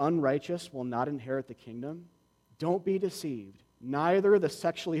know that the unrighteous will not inherit the kingdom? Don't be deceived. Neither the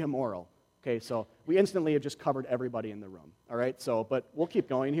sexually immoral. Okay, so we instantly have just covered everybody in the room. All right, but we'll keep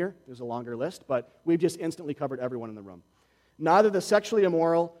going here. There's a longer list, but we've just instantly covered everyone in the room. Neither the sexually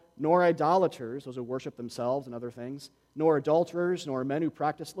immoral, nor idolaters, those who worship themselves and other things, nor adulterers, nor men who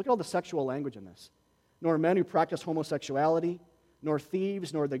practice, look at all the sexual language in this, nor men who practice homosexuality, nor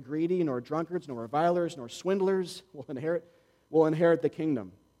thieves, nor the greedy, nor drunkards, nor revilers, nor swindlers will inherit the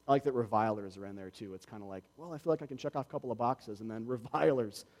kingdom. I like that revilers are in there too. It's kind of like, well, I feel like I can check off a couple of boxes, and then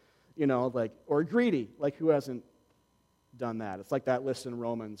revilers, or greedy, like who hasn't done that? It's like that list in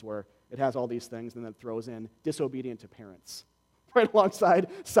Romans where it has all these things and then it throws in disobedient to parents, right alongside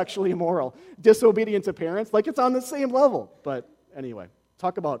sexually immoral. Disobedient to parents, like it's on the same level. But anyway,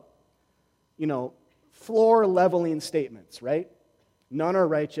 talk about, floor-leveling statements, right? None are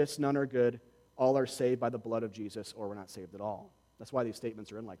righteous, none are good, all are saved by the blood of Jesus, or we're not saved at all. That's why these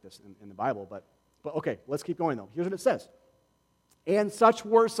statements are in like this in the Bible. But okay, let's keep going though. Here's what it says. And such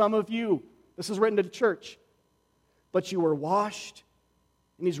were some of you. This is written to the church. But you were washed.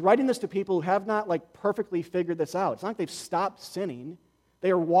 And he's writing this to people who have not perfectly figured this out. It's not like they've stopped sinning.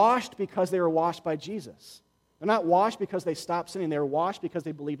 They are washed because they were washed by Jesus. They're not washed because they stopped sinning. They are washed because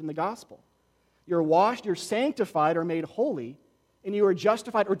they believed in the gospel. You're washed, you're sanctified or made holy, and you are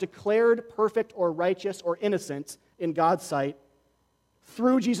justified or declared perfect or righteous or innocent in God's sight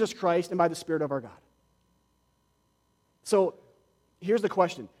through Jesus Christ and by the Spirit of our God. So, here's the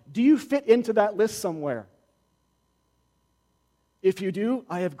question. Do you fit into that list somewhere? If you do,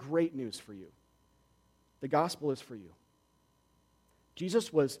 I have great news for you. The gospel is for you.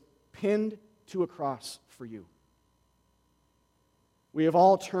 Jesus was pinned to a cross for you. We have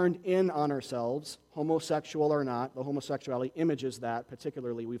all turned in on ourselves, homosexual or not. The homosexuality images that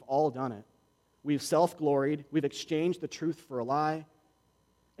particularly. We've all done it. We've self-gloried. We've exchanged the truth for a lie.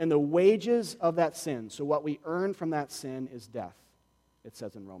 And the wages of that sin, so what we earn from that sin is death, it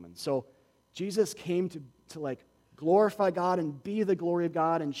says in Romans. So Jesus came to glorify God and be the glory of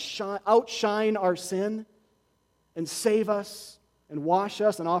God and outshine our sin and save us and wash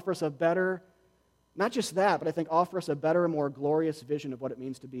us and offer us a better, not just that, but I think offer us a better and more glorious vision of what it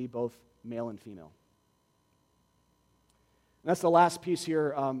means to be both male and female. And that's the last piece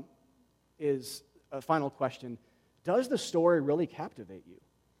here, is a final question. Does the story really captivate you?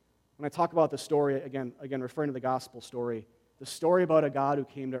 When I talk about the story, again referring to the gospel story, the story about a God who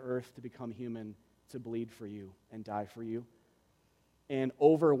came to earth to become human, to bleed for you and die for you, and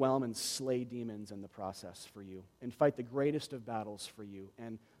overwhelm and slay demons in the process for you, and fight the greatest of battles for you,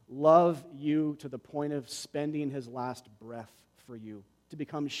 and love you to the point of spending his last breath for you, to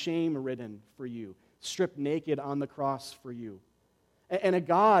become shame-ridden for you, stripped naked on the cross for you. And a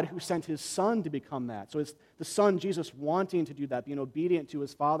God who sent his Son to become that. So it's the Son, Jesus, wanting to do that, being obedient to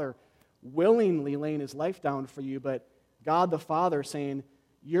his Father, willingly laying his life down for you, but God the Father saying,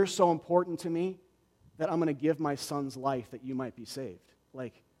 you're so important to me that I'm going to give my Son's life that you might be saved.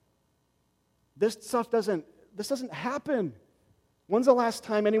 This doesn't happen. When's the last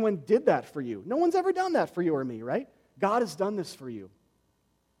time anyone did that for you? No one's ever done that for you or me, right? God has done this for you.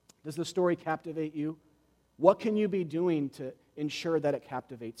 Does the story captivate you? What can you be doing to ensure that it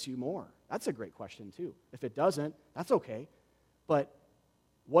captivates you more? That's a great question too. If it doesn't, that's okay. But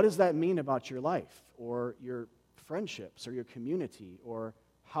what does that mean about your life or your friendships or your community or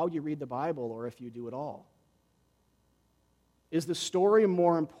how you read the Bible or if you do at all? Is the story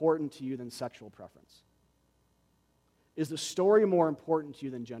more important to you than sexual preference? Is the story more important to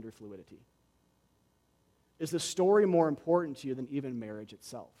you than gender fluidity? Is the story more important to you than even marriage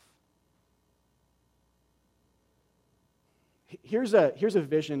itself? Here's a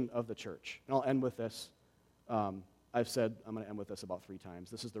vision of the church, and I'll end with this. I've said I'm going to end with this about 3 times.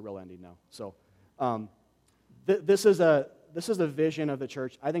 This is the real ending now. So this is a vision of the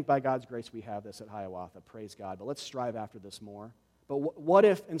church. I think by God's grace we have this at Hiawatha. Praise God. But let's strive after this more. But what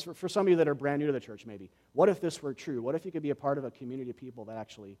if, and for some of you that are brand new to the church maybe, what if this were true? What if you could be a part of a community of people that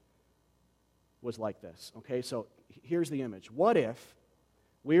actually was like this? Okay, so here's the image. What if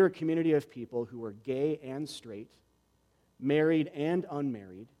we were a community of people who were gay and straight, married and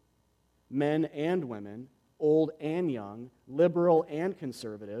unmarried, men and women, old and young, liberal and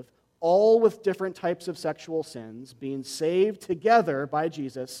conservative, all with different types of sexual sins, being saved together by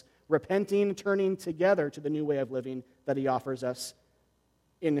Jesus, repenting, turning together to the new way of living that he offers us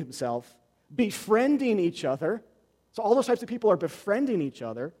in himself, befriending each other. So all those types of people are befriending each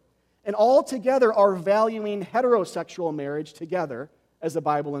other, and all together are valuing heterosexual marriage together, as the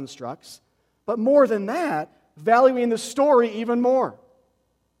Bible instructs. But more than that, valuing the story even more.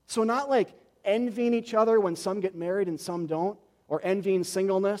 So not like envying each other when some get married and some don't, or envying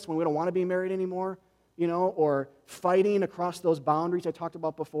singleness when we don't want to be married anymore, or fighting across those boundaries I talked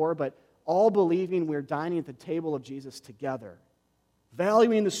about before, but all believing we're dining at the table of Jesus together.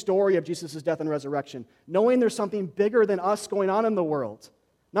 Valuing the story of Jesus' death and resurrection, knowing there's something bigger than us going on in the world,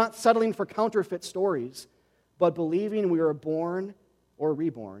 not settling for counterfeit stories, but believing we were born or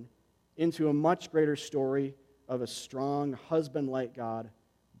reborn into a much greater story of a strong husband-like God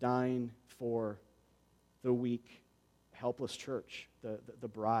dying for the weak, helpless church, the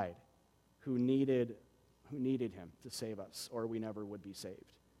bride who needed him to save us, or we never would be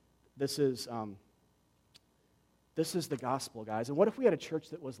saved. This is the gospel, guys. And what if we had a church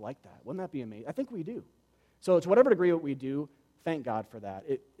that was like that? Wouldn't that be amazing? I think we do. So to whatever degree what we do, thank God for that.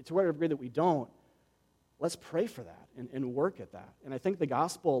 To whatever degree that we don't, let's pray for that and work at that. And I think the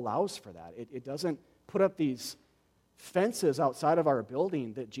gospel allows for that. It doesn't put up these fences outside of our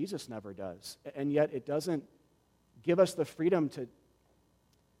building that Jesus never does. And yet it doesn't give us the freedom to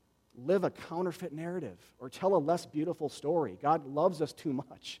live a counterfeit narrative or tell a less beautiful story. God loves us too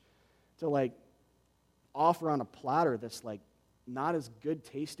much to offer on a platter this not as good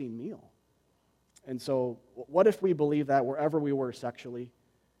tasting meal. And so what if we believe that wherever we were sexually,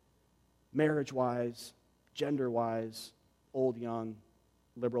 marriage-wise, gender-wise, old, young,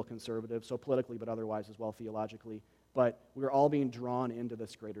 liberal, conservative, so politically but otherwise as well theologically, but we're all being drawn into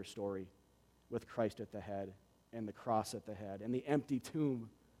this greater story with Christ at the head and the cross at the head and the empty tomb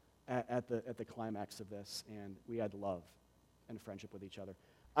at the climax of this, and we had love and friendship with each other.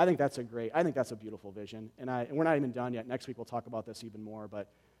 I think that's a beautiful vision, and we're not even done yet. Next week we'll talk about this even more, but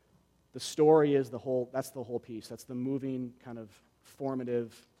the story is that's the whole piece. That's the moving, kind of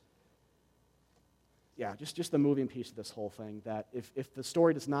formative, just the moving piece of this whole thing, that if the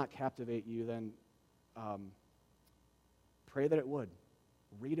story does not captivate you, then pray that it would.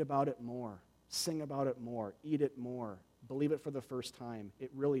 Read about it more. Sing about it more. Eat it more. Believe it for the first time. It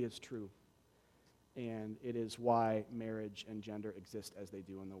really is true. And it is why marriage and gender exist as they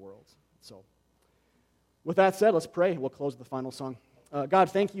do in the world. So, with that said, let's pray. We'll close with the final song. God,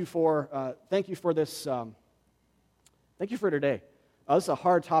 thank you for this. Thank you for today. This is a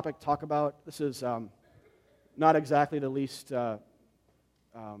hard topic to talk about. This is not exactly the least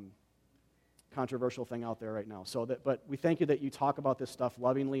controversial thing out there right now. But we thank you that you talk about this stuff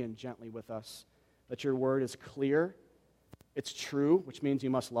lovingly and gently with us. That your word is clear, it's true, which means you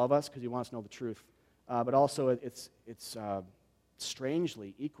must love us because you want us to know the truth. But also it's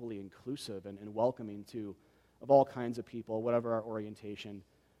strangely equally inclusive and welcoming to of all kinds of people, whatever our orientation.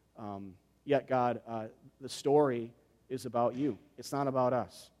 Yet, God, the story is about you. It's not about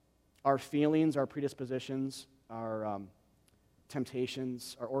us. Our feelings, our predispositions, our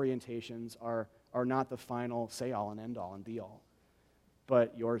temptations, our orientations are not the final say-all and end-all and be-all,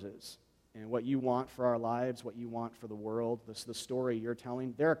 but yours is. And what you want for our lives, what you want for the world, the story you're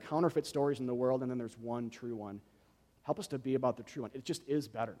telling. There are counterfeit stories in the world, and then there's one true one. Help us to be about the true one. It just is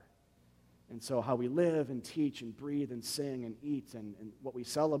better. And so how we live and teach and breathe and sing and eat and what we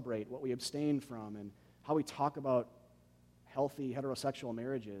celebrate, what we abstain from, and how we talk about healthy heterosexual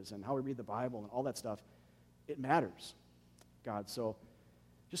marriages and how we read the Bible and all that stuff, it matters, God. So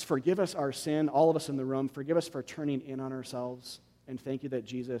just forgive us our sin, all of us in the room. Forgive us for turning in on ourselves. And thank you that,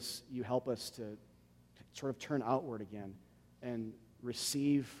 Jesus, you help us to sort of turn outward again and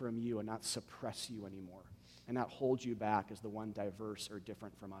receive from you and not suppress you anymore and not hold you back as the one diverse or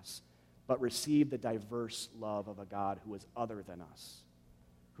different from us, but receive the diverse love of a God who is other than us,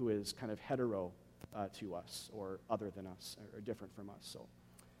 who is kind of hetero to us or other than us or different from us. So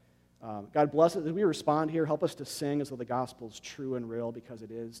God bless us as we respond here. Help us to sing as though the gospel is true and real, because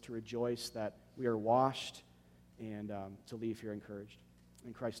it is, to rejoice that we are washed, and to leave here encouraged.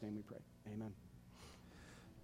 In Christ's name we pray. Amen.